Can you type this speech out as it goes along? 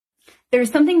There's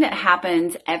something that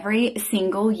happens every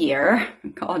single year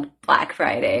called Black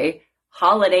Friday,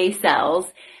 holiday sales.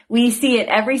 We see it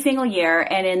every single year.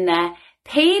 And in the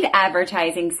paid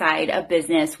advertising side of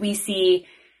business, we see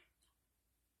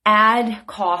ad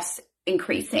costs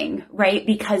increasing, right?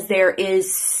 Because there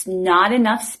is not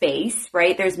enough space,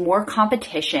 right? There's more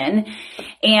competition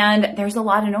and there's a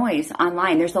lot of noise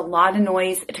online. There's a lot of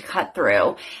noise to cut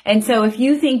through. And so if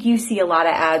you think you see a lot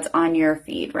of ads on your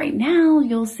feed right now,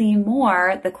 you'll see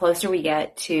more the closer we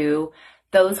get to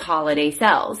those holiday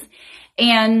sales.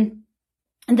 And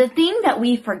the thing that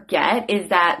we forget is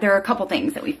that there are a couple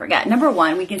things that we forget. Number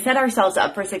one, we can set ourselves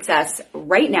up for success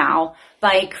right now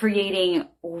by creating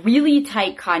really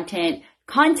tight content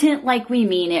like we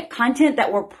mean it, content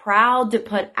that we're proud to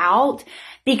put out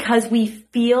because we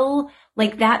feel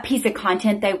like that piece of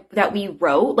content that we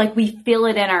wrote, like we feel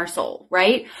it in our soul,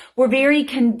 right? We're very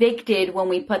convicted when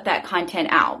we put that content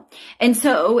out. And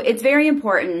so it's very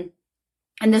important.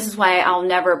 And this is why I'll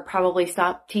never probably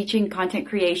stop teaching content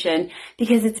creation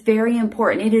because it's very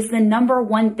important. It is the number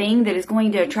one thing that is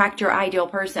going to attract your ideal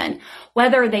person.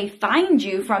 Whether they find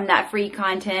you from that free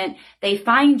content, they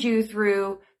find you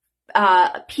through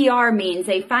PR means,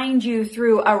 they find you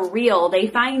through a reel, they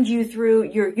find you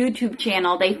through your YouTube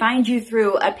channel, they find you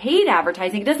through a paid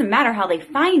advertising. It doesn't matter how they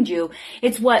find you.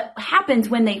 It's what happens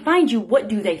when they find you. What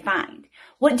do they find?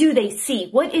 What do they see?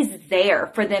 What is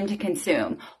there for them to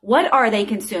consume? What are they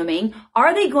consuming?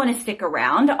 Are they going to stick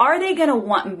around? Are they going to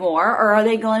want more or are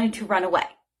they going to run away?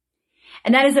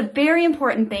 And that is a very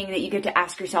important thing that you get to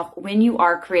ask yourself when you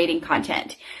are creating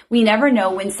content. We never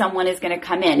know when someone is going to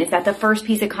come in. Is that the first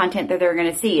piece of content that they're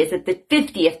going to see? Is it the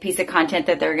 50th piece of content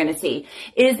that they're going to see?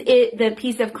 Is it the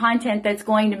piece of content that's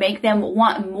going to make them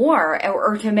want more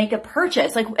or to make a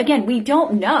purchase? Like, again, we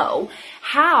don't know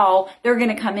how they're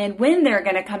going to come in, when they're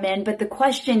going to come in. But the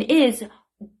question is,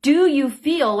 do you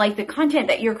feel like the content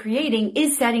that you're creating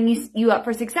is setting you up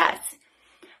for success?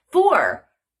 For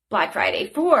Black Friday,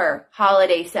 for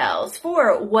holiday sales,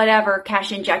 for whatever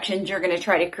cash injections you're going to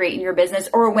try to create in your business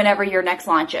or whenever your next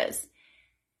launch is.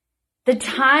 The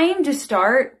time to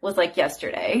start was like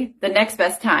yesterday. The next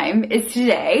best time is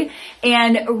today.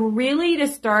 And really to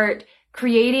start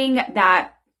creating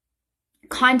that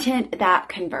content that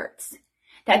converts,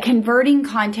 that converting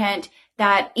content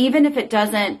that even if it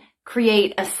doesn't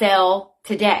create a sale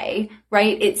today,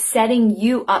 right? It's setting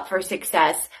you up for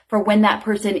success for when that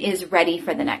person is ready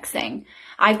for the next thing.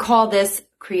 I call this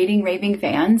creating raving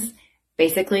fans,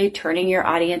 basically turning your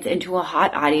audience into a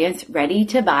hot audience, ready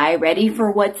to buy, ready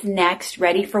for what's next,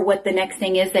 ready for what the next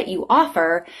thing is that you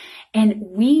offer. And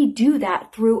we do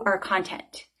that through our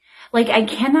content. Like, I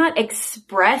cannot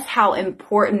express how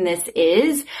important this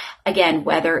is. Again,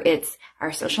 whether it's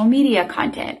our social media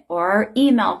content or our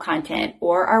email content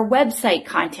or our website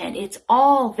content, it's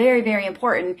all very, very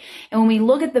important. And when we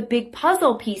look at the big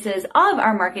puzzle pieces of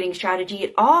our marketing strategy,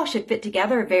 it all should fit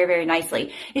together very, very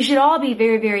nicely. It should all be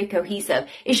very, very cohesive.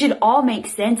 It should all make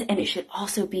sense, and it should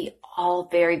also be all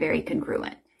very, very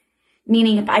congruent.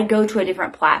 Meaning if I go to a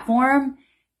different platform,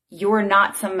 you're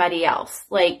not somebody else.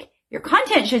 Like, your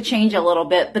content should change a little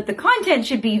bit, but the content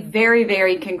should be very,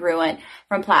 very congruent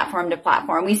from platform to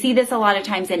platform. We see this a lot of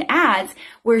times in ads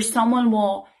where someone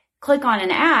will click on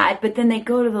an ad, but then they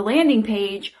go to the landing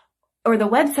page or the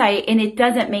website and it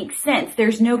doesn't make sense.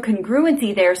 There's no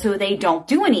congruency there, so they don't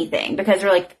do anything because they're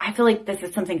like, I feel like this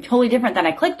is something totally different than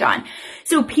I clicked on.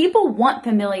 So people want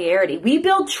familiarity. We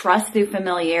build trust through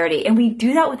familiarity, and we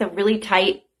do that with a really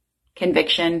tight,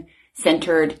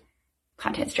 conviction-centered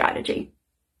content strategy.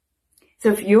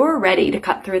 So if you're ready to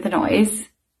cut through the noise,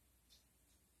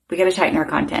 we got to tighten our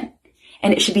content.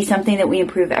 And it should be something that we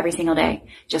improve every single day,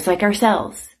 just like our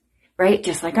sales, right?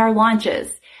 Just like our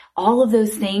launches. All of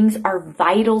those things are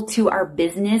vital to our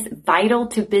business, vital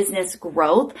to business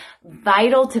growth,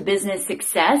 vital to business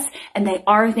success. And they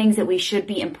are things that we should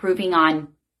be improving on,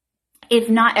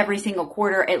 if not every single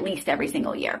quarter, at least every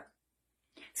single year.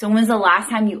 So when was the last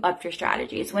time you upped your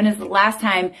strategies? When is the last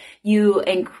time you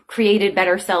created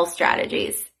better sales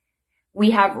strategies?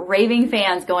 We have raving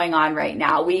fans going on right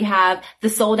now. We have the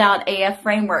sold out AF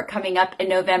framework coming up in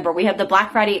November. We have the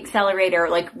Black Friday accelerator.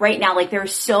 Like right now, like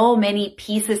there's so many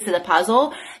pieces to the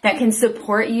puzzle that can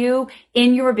support you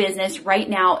in your business right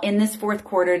now in this fourth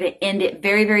quarter to end it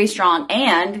very, very strong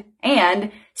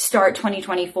and start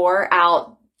 2024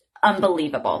 out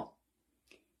unbelievable.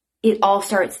 It all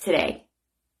starts today.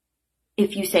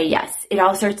 If you say yes, it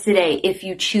all starts today if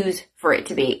you choose for it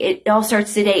to be. It all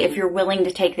starts today if you're willing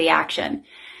to take the action.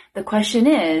 The question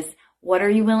is, what are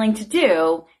you willing to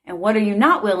do and what are you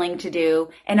not willing to do?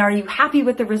 And are you happy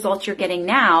with the results you're getting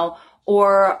now,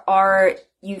 or are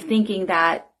you thinking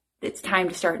that it's time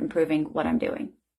to start improving what I'm doing.